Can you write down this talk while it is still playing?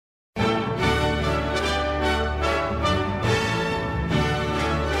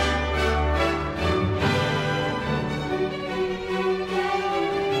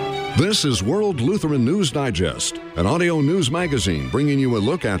This is World Lutheran News Digest, an audio news magazine bringing you a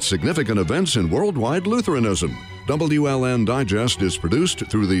look at significant events in worldwide Lutheranism. WLN Digest is produced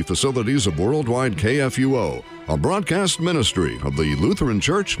through the facilities of Worldwide KFUO, a broadcast ministry of the Lutheran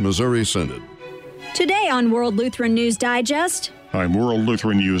Church Missouri Synod. Today on World Lutheran News Digest, I'm World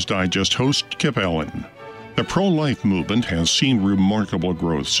Lutheran News Digest host Kip Allen. The pro-life movement has seen remarkable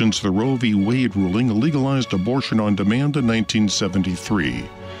growth since the Roe v. Wade ruling legalized abortion on demand in 1973.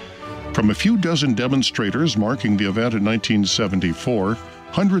 From a few dozen demonstrators marking the event in 1974,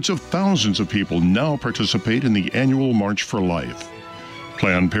 hundreds of thousands of people now participate in the annual March for Life.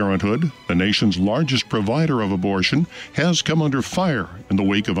 Planned Parenthood, the nation's largest provider of abortion, has come under fire in the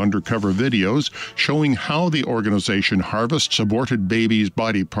wake of undercover videos showing how the organization harvests aborted babies'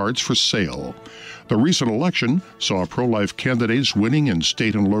 body parts for sale. The recent election saw pro-life candidates winning in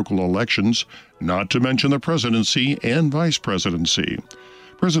state and local elections, not to mention the presidency and vice presidency.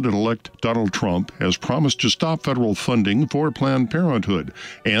 President-elect Donald Trump has promised to stop federal funding for Planned Parenthood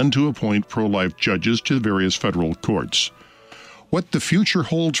and to appoint pro-life judges to various federal courts. What the future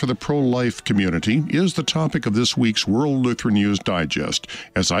holds for the pro-life community is the topic of this week's World Lutheran News Digest,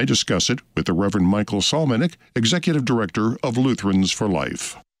 as I discuss it with the Reverend Michael Salmenik, Executive Director of Lutherans for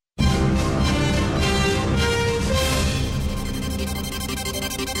Life.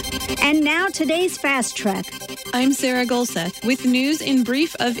 and now today's Fast Track. I'm Sarah Gulseth with news in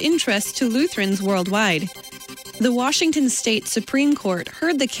brief of interest to Lutherans worldwide. The Washington State Supreme Court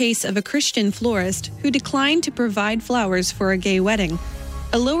heard the case of a Christian florist who declined to provide flowers for a gay wedding.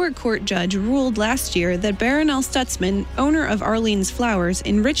 A lower court judge ruled last year that Baronel Stutzman, owner of Arlene's Flowers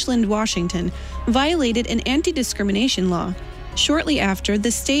in Richland, Washington, violated an anti-discrimination law. Shortly after, the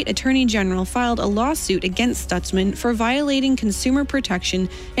state attorney general filed a lawsuit against Stutzman for violating consumer protection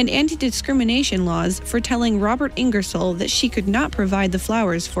and anti-discrimination laws for telling Robert Ingersoll that she could not provide the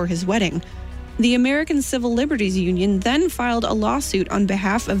flowers for his wedding. The American Civil Liberties Union then filed a lawsuit on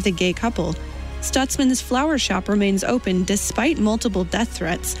behalf of the gay couple. Stutzman's flower shop remains open despite multiple death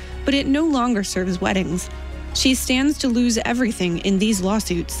threats, but it no longer serves weddings. She stands to lose everything in these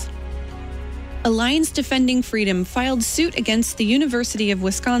lawsuits. Alliance Defending Freedom filed suit against the University of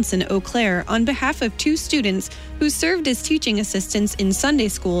Wisconsin-Eau Claire on behalf of two students who served as teaching assistants in Sunday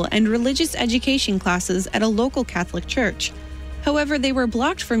school and religious education classes at a local Catholic church. However, they were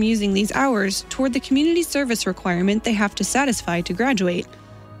blocked from using these hours toward the community service requirement they have to satisfy to graduate.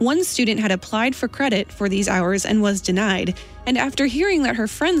 One student had applied for credit for these hours and was denied, and after hearing that her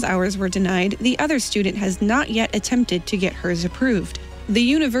friend's hours were denied, the other student has not yet attempted to get hers approved. The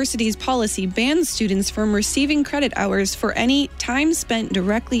university's policy bans students from receiving credit hours for any time spent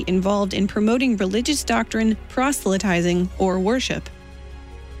directly involved in promoting religious doctrine, proselytizing, or worship.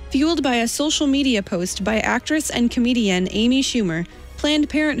 Fueled by a social media post by actress and comedian Amy Schumer, Planned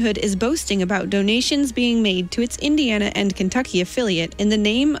Parenthood is boasting about donations being made to its Indiana and Kentucky affiliate in the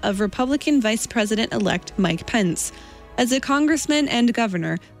name of Republican Vice President-elect Mike Pence. As a congressman and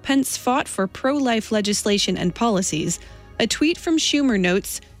governor, Pence fought for pro-life legislation and policies. A tweet from Schumer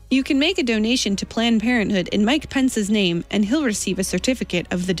notes, "You can make a donation to Planned Parenthood in Mike Pence's name, and he'll receive a certificate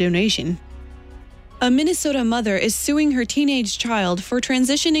of the donation." A Minnesota mother is suing her teenage child for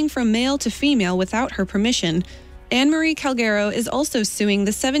transitioning from male to female without her permission. Anne-Marie Calgaro is also suing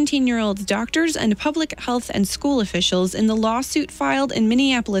the 17-year-old's doctors and public health and school officials in the lawsuit filed in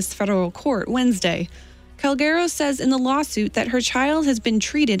Minneapolis federal court Wednesday. Calgaro says in the lawsuit that her child has been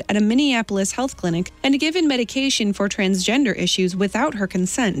treated at a Minneapolis health clinic and given medication for transgender issues without her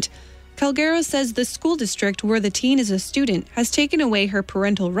consent. Calgaro says the school district where the teen is a student has taken away her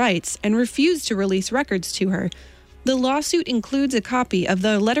parental rights and refused to release records to her. The lawsuit includes a copy of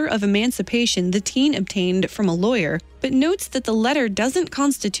the letter of emancipation the teen obtained from a lawyer, but notes that the letter doesn't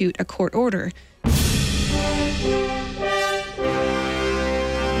constitute a court order.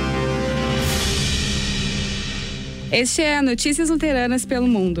 Este é Notícias Luteranas pelo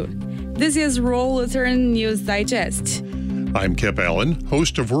Mundo. This is World Lutheran News Digest. I'm Kip Allen,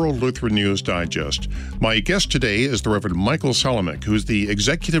 host of World Lutheran News Digest. My guest today is the Reverend Michael Salmenik, who's the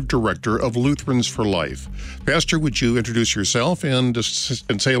Executive Director of Lutherans for Life. Pastor, would you introduce yourself and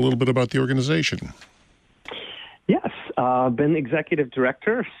say a little bit about the organization? Yes, been Executive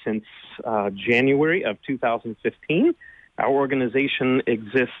Director since January of 2015. Our organization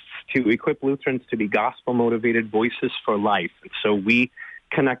exists to equip Lutherans to be gospel-motivated voices for life. And so we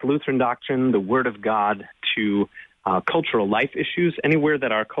connect Lutheran doctrine, the Word of God, to cultural life issues. Anywhere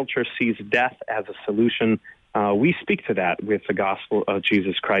that our culture sees death as a solution, we speak to that with the gospel of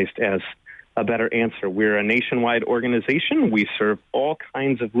Jesus Christ as a better answer. We're a nationwide organization. We serve all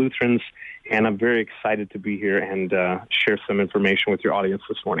kinds of Lutherans, and I'm very excited to be here and share some information with your audience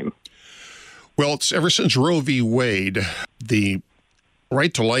this morning. Well, it's ever since Roe v. Wade, the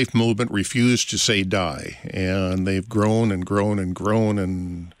Right to Life movement refused to say die, and they've grown and grown and grown,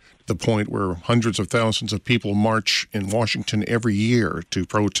 and the point where hundreds of thousands of people march in Washington every year to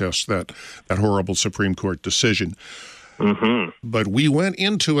protest that horrible Supreme Court decision. Mm-hmm. But we went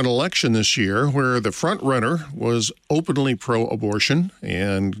into an election this year where the front runner was openly pro-abortion,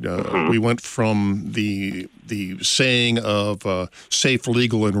 and we went from the saying of safe,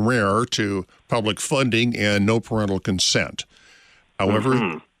 legal, and rare to public funding and no parental consent.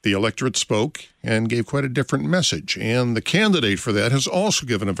 However, the electorate spoke and gave quite a different message, and the candidate for that has also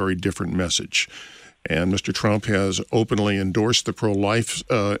given a very different message. And Mr. Trump has openly endorsed the pro-life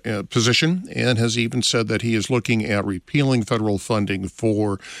position and has even said that he is looking at repealing federal funding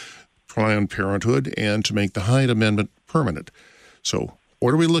for Planned Parenthood and to make the Hyde Amendment permanent. So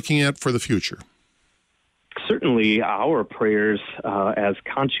what are we looking at for the future? Certainly our prayers as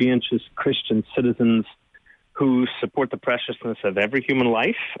conscientious Christian citizens who support the preciousness of every human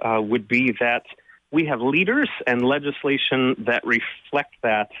life would be that we have leaders and legislation that reflect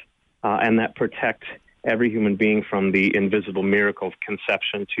that and that protect every human being from the invisible miracle of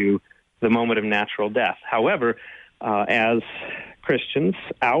conception to the moment of natural death. However, as Christians,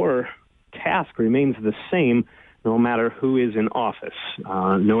 our task remains the same no matter who is in office,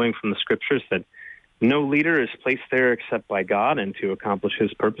 knowing from the Scriptures that no leader is placed there except by God and to accomplish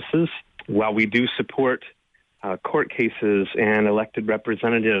His purposes. While we do support court cases and elected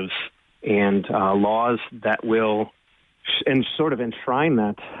representatives and laws that will and sort of enshrine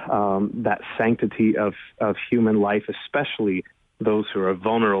that sanctity of human life, especially those who are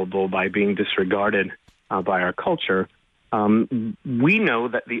vulnerable by being disregarded by our culture. We know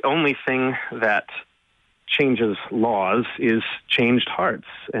that the only thing that changes laws is changed hearts,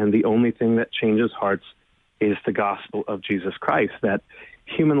 and the only thing that changes hearts is the gospel of Jesus Christ, that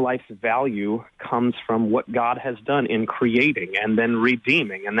human life's value comes from what God has done in creating and then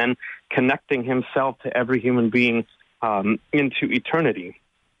redeeming and then connecting Himself to every human being into eternity.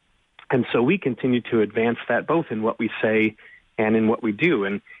 And so we continue to advance that both in what we say and in what we do.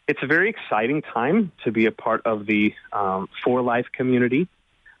 And it's a very exciting time to be a part of the For Life community.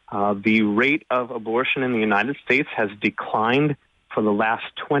 The rate of abortion in the United States has declined for the last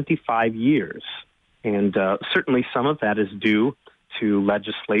 25 years. And certainly some of that is due to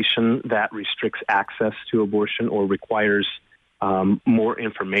legislation that restricts access to abortion or requires more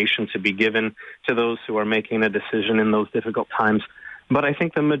information to be given to those who are making a decision in those difficult times. But I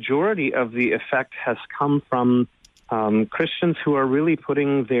think the majority of the effect has come from Christians who are really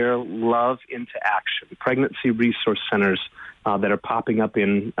putting their love into action. Pregnancy resource centers that are popping up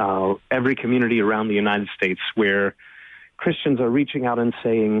in every community around the United States where Christians are reaching out and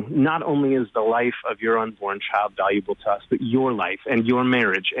saying, not only is the life of your unborn child valuable to us, but your life and your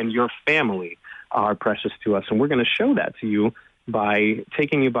marriage and your family are precious to us. And we're going to show that to you by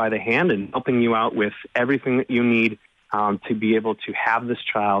taking you by the hand and helping you out with everything that you need to be able to have this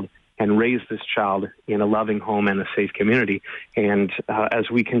child and raise this child in a loving home and a safe community. And as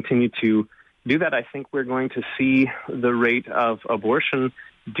we continue to do that, I think we're going to see the rate of abortion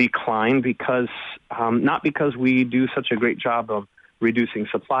decline because not because we do such a great job of reducing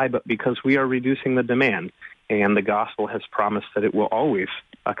supply, but because we are reducing the demand. And the gospel has promised that it will always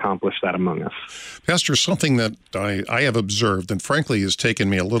accomplish that among us. Pastor, something that I have observed, and frankly has taken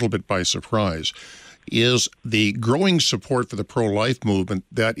me a little bit by surprise, is the growing support for the pro-life movement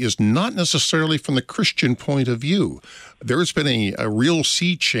that is not necessarily from the Christian point of view. There's been a real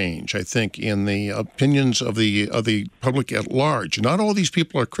sea change, I think, in the opinions of the public at large. Not all these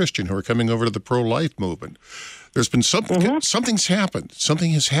people are Christian who are coming over to the pro-life movement. There's been something's happened.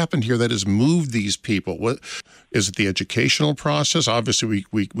 Something has happened here that has moved these people. What is it? The educational process? Obviously,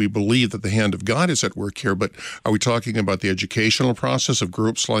 we believe that the hand of God is at work here, but are we talking about the educational process of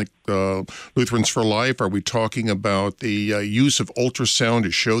groups like Lutherans for Life? Are we talking about the use of ultrasound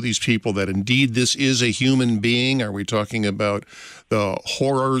to show these people that indeed this is a human being? Are we talking about the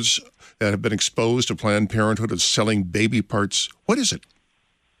horrors that have been exposed to Planned Parenthood of selling baby parts? What is it?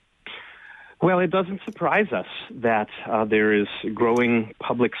 Well, it doesn't surprise us that there is growing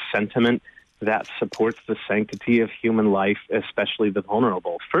public sentiment that supports the sanctity of human life, especially the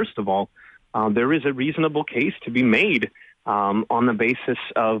vulnerable. First of all, there is a reasonable case to be made on the basis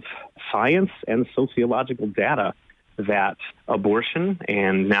of science and sociological data that abortion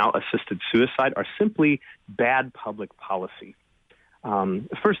and now assisted suicide are simply bad public policy.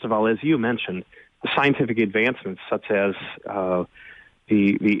 First of all, as you mentioned, scientific advancements such as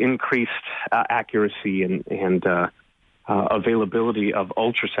the increased accuracy and availability of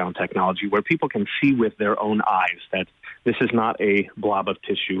ultrasound technology, where people can see with their own eyes that this is not a blob of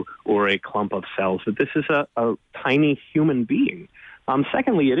tissue or a clump of cells, that this is a tiny human being.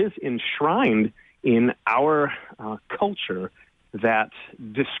 Secondly, it is enshrined in our culture that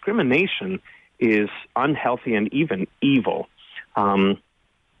discrimination is unhealthy and even evil. And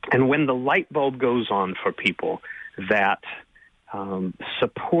when the light bulb goes on for people that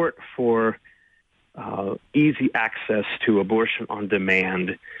support for easy access to abortion on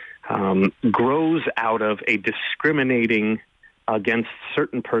demand grows out of a discriminating against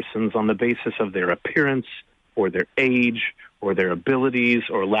certain persons on the basis of their appearance or their age or their abilities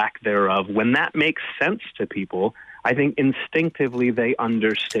or lack thereof, when that makes sense to people, I think instinctively they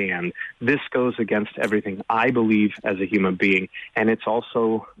understand this goes against everything I believe as a human being, and it's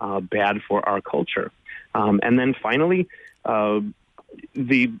also bad for our culture. And then finally,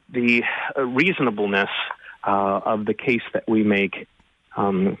 the reasonableness of the case that we make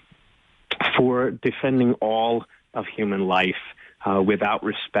for defending all of human life without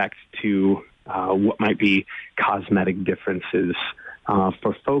respect to what might be cosmetic differences.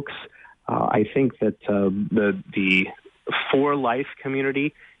 For folks, I think that the for-life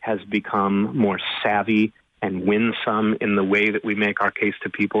community has become more savvy and winsome in the way that we make our case to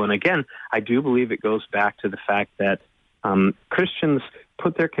people. And again, I do believe it goes back to the fact that Christians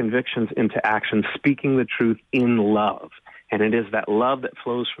put their convictions into action, speaking the truth in love. And it is that love that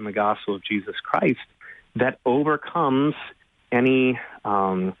flows from the gospel of Jesus Christ that overcomes any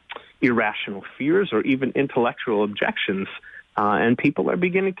irrational fears or even intellectual objections. And people are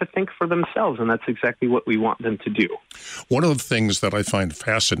beginning to think for themselves, and that's exactly what we want them to do. One of the things that I find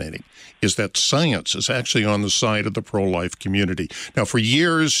fascinating is that science is actually on the side of the pro-life community. Now, for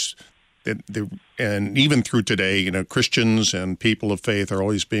years, and even through today, Christians and people of faith are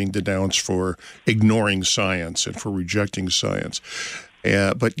always being denounced for ignoring science and for rejecting science.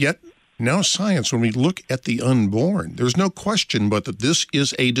 But yet, now science, when we look at the unborn, there's no question but that this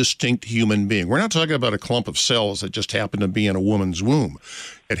is a distinct human being. We're not talking about a clump of cells that just happen to be in a woman's womb.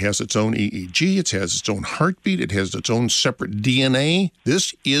 It has its own EEG, it has its own heartbeat, it has its own separate DNA.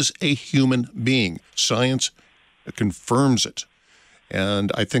 This is a human being. Science confirms it.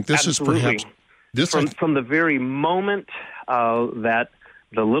 And I think this Absolutely. Is perhaps... From the very moment that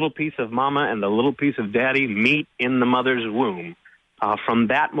the little piece of mama and the little piece of daddy meet in the mother's womb, from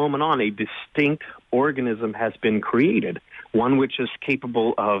that moment on, a distinct organism has been created, one which is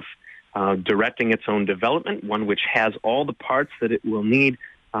capable of directing its own development, one which has all the parts that it will need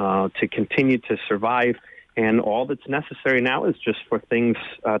to continue to survive, and all that's necessary now is just for things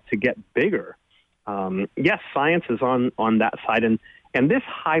to get bigger. Yes, science is on that side, and this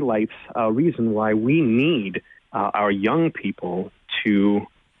highlights a reason why we need our young people to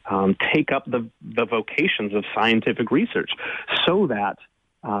take up the vocations of scientific research so that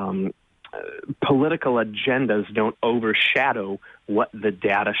political agendas don't overshadow what the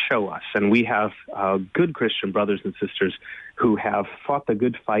data show us. And we have good Christian brothers and sisters who have fought the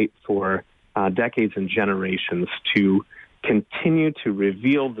good fight for decades and generations to continue to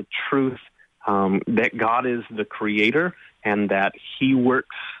reveal the truth that God is the creator and that he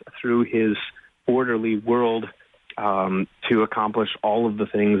works through his orderly world to accomplish all of the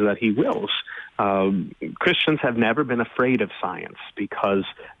things that he wills. Christians have never been afraid of science because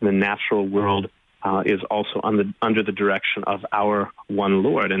the natural world is also under the direction of our one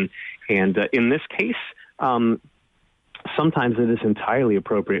Lord. And in this case, sometimes it is entirely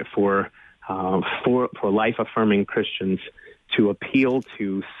appropriate for life-affirming Christians to appeal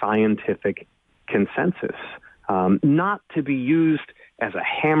to scientific consensus, not to be used as a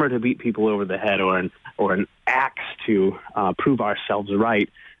hammer to beat people over the head or an axe to prove ourselves right,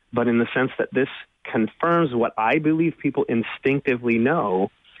 but in the sense that this confirms what I believe people instinctively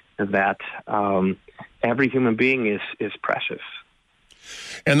know, that every human being is precious.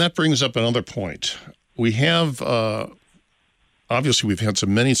 And that brings up another point. We have, obviously, we've had so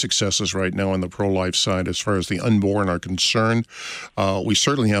many successes right now on the pro-life side as far as the unborn are concerned. We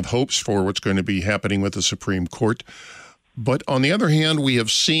certainly have hopes for what's going to be happening with the Supreme Court. But on the other hand, we have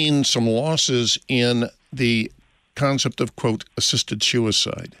seen some losses in the concept of, quote, assisted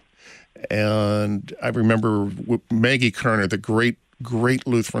suicide. And I remember Maggie Karner, the great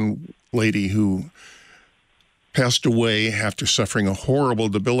Lutheran lady who passed away after suffering a horrible,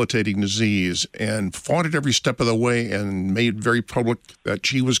 debilitating disease and fought it every step of the way and made very public that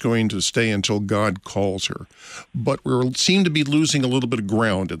she was going to stay until God calls her. But we seem to be losing a little bit of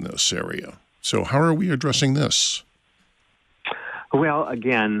ground in this area. So how are we addressing this? Well,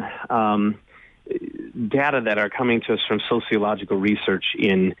 again, data that are coming to us from sociological research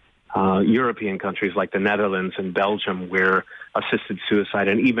in European countries like the Netherlands and Belgium, where assisted suicide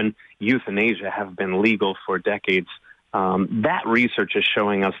and even euthanasia have been legal for decades. That research is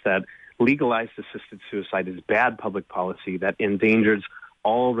showing us that legalized assisted suicide is bad public policy that endangers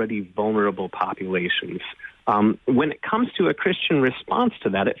already vulnerable populations. When it comes to a Christian response to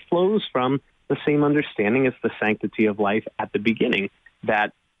that, it flows from the same understanding as the sanctity of life at the beginning,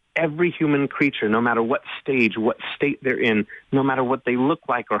 that every human creature, no matter what stage, what state they're in, no matter what they look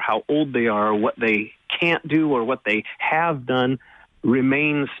like or how old they are or what they can't do or what they have done,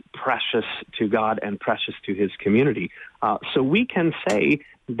 remains precious to God and precious to his community. So we can say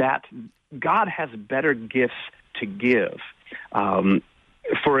that God has better gifts to give.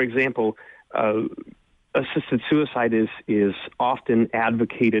 For example, assisted suicide is often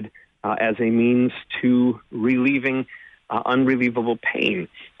advocated as a means to relieving unrelievable pain.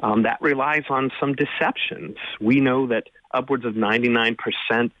 That relies on some deceptions. We know that upwards of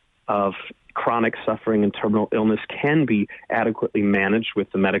 99% of chronic suffering and terminal illness can be adequately managed with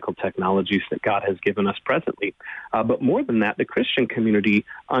the medical technologies that God has given us presently. But more than that, the Christian community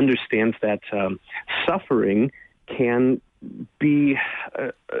understands that suffering can be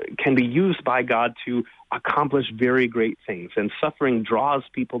used by God to accomplish very great things, and suffering draws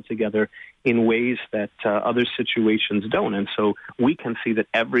people together in ways that other situations don't. And so we can see that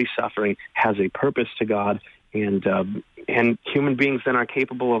every suffering has a purpose to God, and human beings then are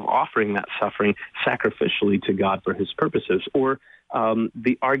capable of offering that suffering sacrificially to God for his purposes. Or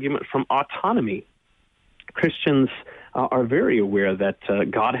the argument from autonomy. Christians are very aware that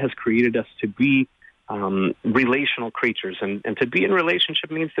God has created us to be relational creatures, and to be in relationship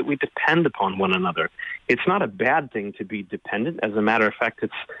means that we depend upon one another. It's not a bad thing to be dependent. As a matter of fact,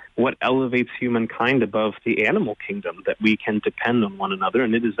 it's what elevates humankind above the animal kingdom, that we can depend on one another,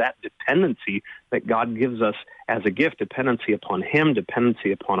 and it is that dependency that God gives us as a gift, dependency upon him,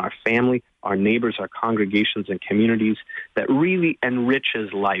 dependency upon our family, our neighbors, our congregations and communities, that really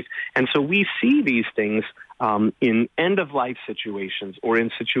enriches life. And so we see these things in end-of-life situations or in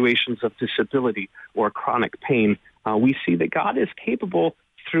situations of disability or chronic pain. We see that God is capable,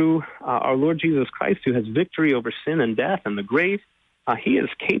 through our Lord Jesus Christ, who has victory over sin and death and the grave. He is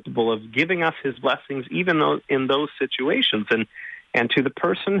capable of giving us his blessings even though in those situations. And to the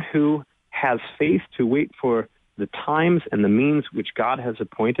person who has faith to wait for the times and the means which God has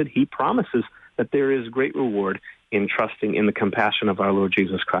appointed, he promises that there is great reward in trusting in the compassion of our Lord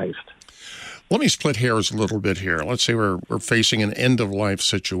Jesus Christ. Let me split hairs a little bit here. Let's say we're facing an end-of-life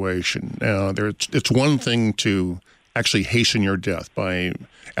situation. It's one thing to actually hasten your death by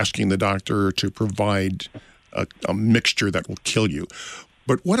asking the doctor to provide a mixture that will kill you.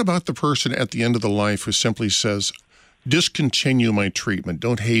 But what about the person at the end of the life who simply says, discontinue my treatment,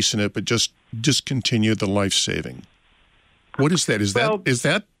 don't hasten it, but just discontinue the life-saving? What is that? Is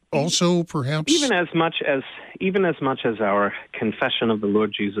that also perhaps even as much as our confession of the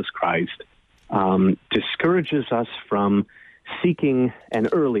Lord Jesus Christ discourages us from seeking an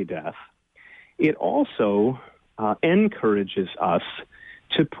early death, it also encourages us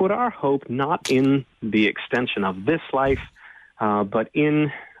to put our hope not in the extension of this life, but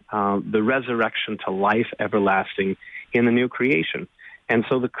in the resurrection to life everlasting in the new creation. And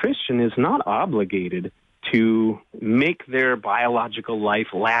so the Christian is not obligated to make their biological life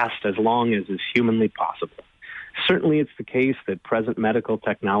last as long as is humanly possible. Certainly it's the case that present medical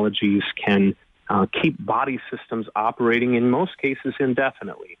technologies can keep body systems operating, in most cases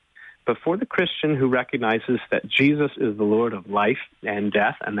indefinitely. But for the Christian who recognizes that Jesus is the Lord of life and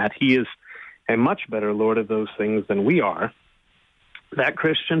death, and that he is a much better Lord of those things than we are, that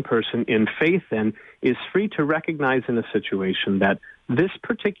Christian person in faith then is free to recognize in a situation that this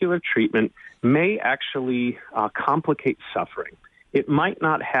particular treatment may actually complicate suffering. It might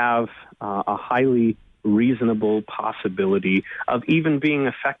not have a highly reasonable possibility of even being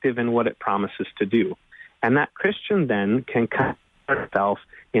effective in what it promises to do. And that Christian then can cut herself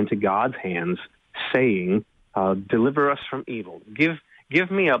into God's hands, saying, deliver us from evil.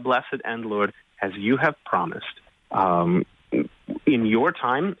 Give me a blessed end, Lord, as you have promised, in your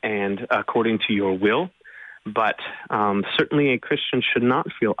time and according to your will. But certainly a Christian should not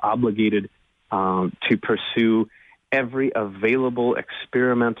feel obligated to pursue every available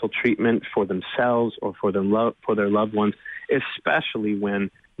experimental treatment for themselves or for their loved ones, especially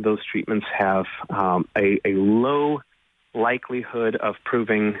when those treatments have a low likelihood of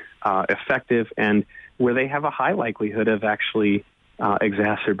proving effective and where they have a high likelihood of actually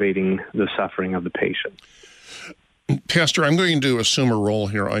exacerbating the suffering of the patient. Pastor, I'm going to assume a role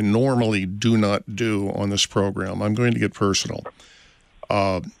here I normally do not do on this program. I'm going to get personal.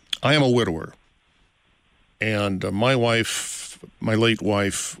 I am a widower. And my late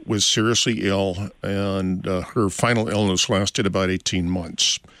wife, was seriously ill, and her final illness lasted about 18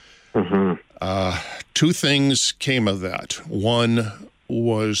 months. Two things came of that. One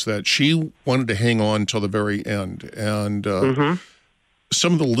was that she wanted to hang on till the very end, and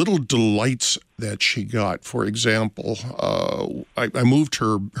some of the little delights that she got. For example, I moved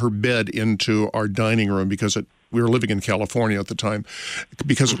her bed into our dining room because we were living in California at the time,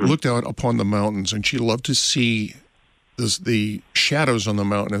 because it looked out upon the mountains, and she loved to see the shadows on the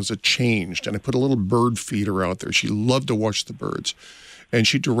mountain as it changed. And I put a little bird feeder out there. She loved to watch the birds, and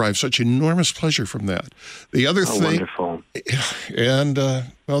she derived such enormous pleasure from that. The other thing, wonderful. And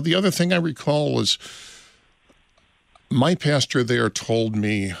the other thing I recall was my pastor there told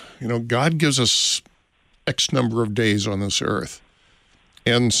me, God gives us X number of days on this earth,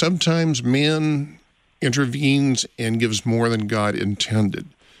 and sometimes man intervenes and gives more than God intended.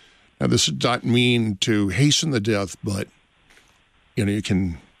 Now, this does not mean to hasten the death, but you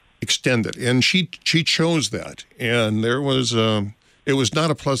can extend it. And she chose that, and there was it was not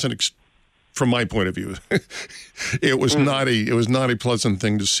a pleasant from my point of view. It was not a pleasant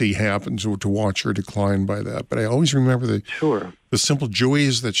thing to see happen, to watch her decline by that. But I always remember the simple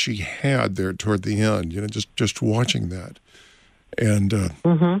joys that she had there toward the end. Just watching that, and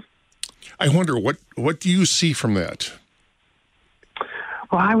I wonder what do you see from that?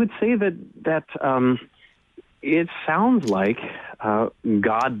 Well, I would say that it sounds like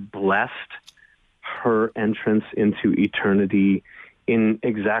God blessed her entrance into eternity in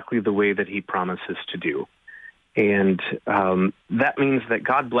exactly the way that he promises to do. And that means that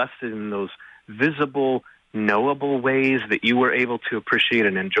God blessed it in those visible, knowable ways that you were able to appreciate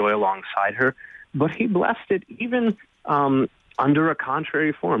and enjoy alongside her. But he blessed it even under a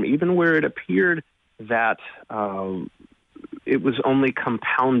contrary form, even where it appeared that it was only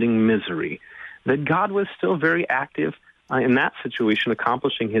compounding misery, that God was still very active in that situation,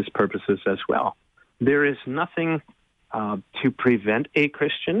 accomplishing his purposes as well. There is nothing to prevent a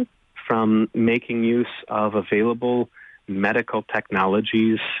Christian from making use of available medical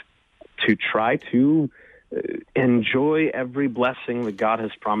technologies to try to enjoy every blessing that God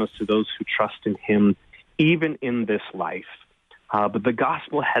has promised to those who trust in him, even in this life. But the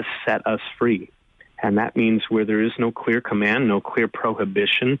gospel has set us free. And that means where there is no clear command, no clear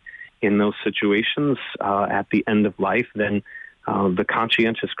prohibition in those situations at the end of life, then the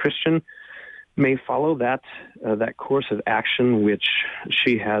conscientious Christian may follow that course of action which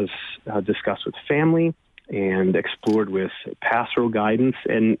she has discussed with family and explored with pastoral guidance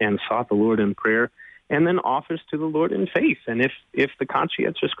and sought the Lord in prayer, and then offers to the Lord in faith. And if the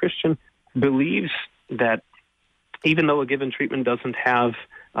conscientious Christian believes that even though a given treatment doesn't have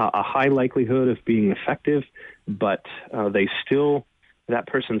a high likelihood of being effective, but that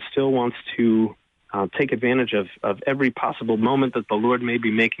person still wants to take advantage of every possible moment that the Lord may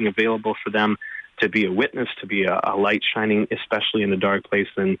be making available for them to be a witness, to be a light shining, especially in a dark place,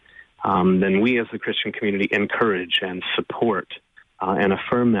 then we as the Christian community encourage and support and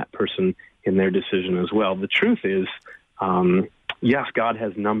affirm that person in their decision as well. The truth is, yes, God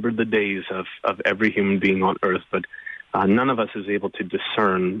has numbered the days of every human being on earth, but none of us is able to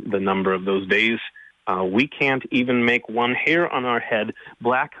discern the number of those days. We can't even make one hair on our head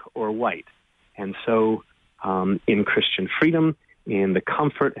black or white. And so in Christian freedom, in the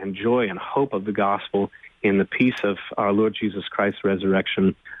comfort and joy and hope of the gospel, in the peace of our Lord Jesus Christ's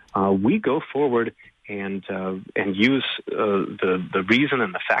resurrection, we go forward and use the reason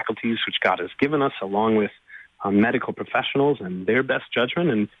and the faculties which God has given us, along with medical professionals and their best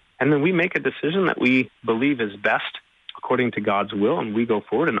judgment, and then we make a decision that we believe is best according to God's will, and we go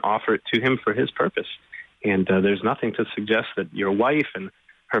forward and offer it to him for his purpose. And there's nothing to suggest that your wife and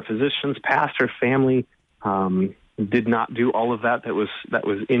her physicians, pastor, family did not do all of that was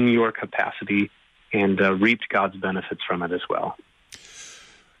in your capacity, and reaped God's benefits from it as well.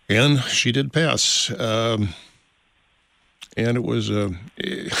 And she did pass. And it was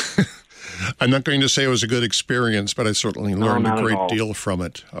I'm not going to say it was a good experience, but I certainly learned a great deal from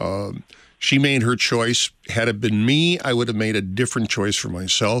it. She made her choice. Had it been me, I would have made a different choice for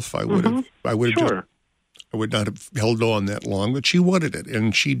myself. I would not have held on that long, but she wanted it,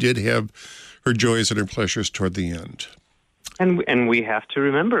 and she did have her joys and her pleasures toward the end. And we have to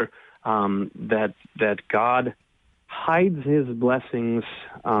remember that God hides his blessings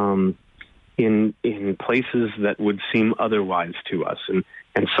in places that would seem otherwise to us,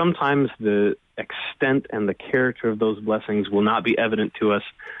 and sometimes the extent and the character of those blessings will not be evident to us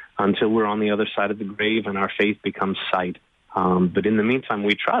until we're on the other side of the grave and our faith becomes sight. But in the meantime,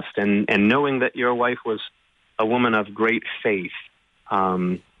 we trust, and knowing that your wife was a woman of great faith,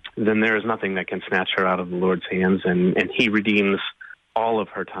 then there is nothing that can snatch her out of the Lord's hands, and He redeems all of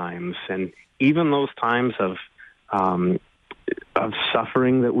her times. And even those times of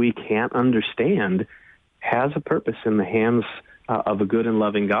suffering that we can't understand has a purpose in the hands of a good and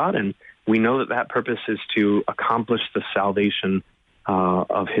loving God, and we know that purpose is to accomplish the salvation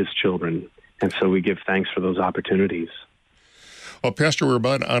of His children. And so we give thanks for those opportunities. Well, Pastor, we're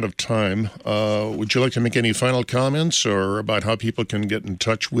about out of time. Would you like to make any final comments or about how people can get in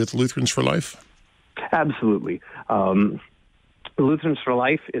touch with Lutherans for Life? Absolutely. Lutherans for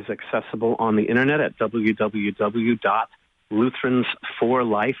Life is accessible on the internet at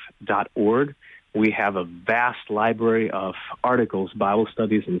www.lutheransforlife.org. We have a vast library of articles, Bible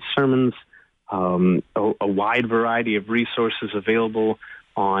studies, and sermons, a wide variety of resources available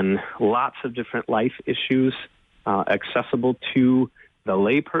on lots of different life issues, accessible to the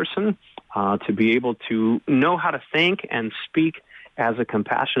layperson, to be able to know how to think and speak as a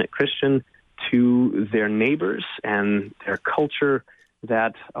compassionate Christian to their neighbors and their culture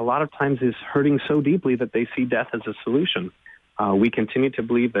that a lot of times is hurting so deeply that they see death as a solution. We continue to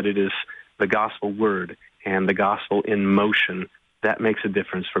believe that it is the gospel word and the gospel in motion that makes a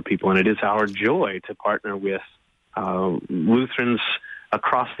difference for people. And it is our joy to partner with Lutherans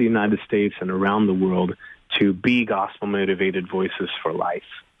across the United States and around the world to be gospel-motivated voices for life.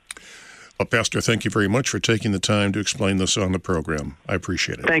 Well, Pastor, thank you very much for taking the time to explain this on the program. I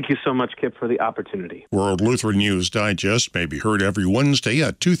appreciate it. Thank you so much, Kip, for the opportunity. World Lutheran News Digest may be heard every Wednesday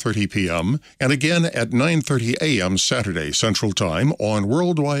at 2:30 p.m. and again at 9:30 a.m. Saturday Central Time on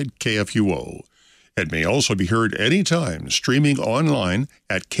Worldwide KFUO. It may also be heard anytime streaming online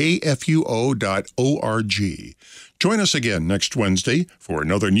at kfuo.org. Join us again next Wednesday for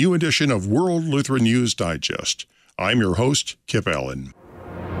another new edition of World Lutheran News Digest. I'm your host, Kip Allen.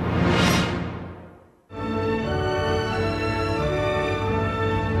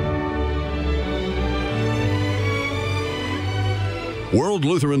 World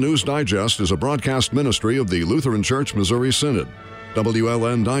Lutheran News Digest is a broadcast ministry of the Lutheran Church Missouri Synod.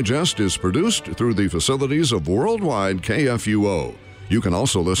 WLN Digest is produced through the facilities of Worldwide KFUO. You can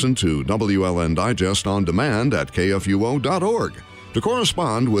also listen to WLN Digest on demand at kfuo.org. To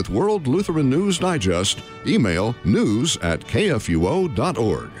correspond with World Lutheran News Digest, email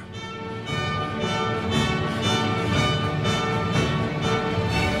news@kfuo.org.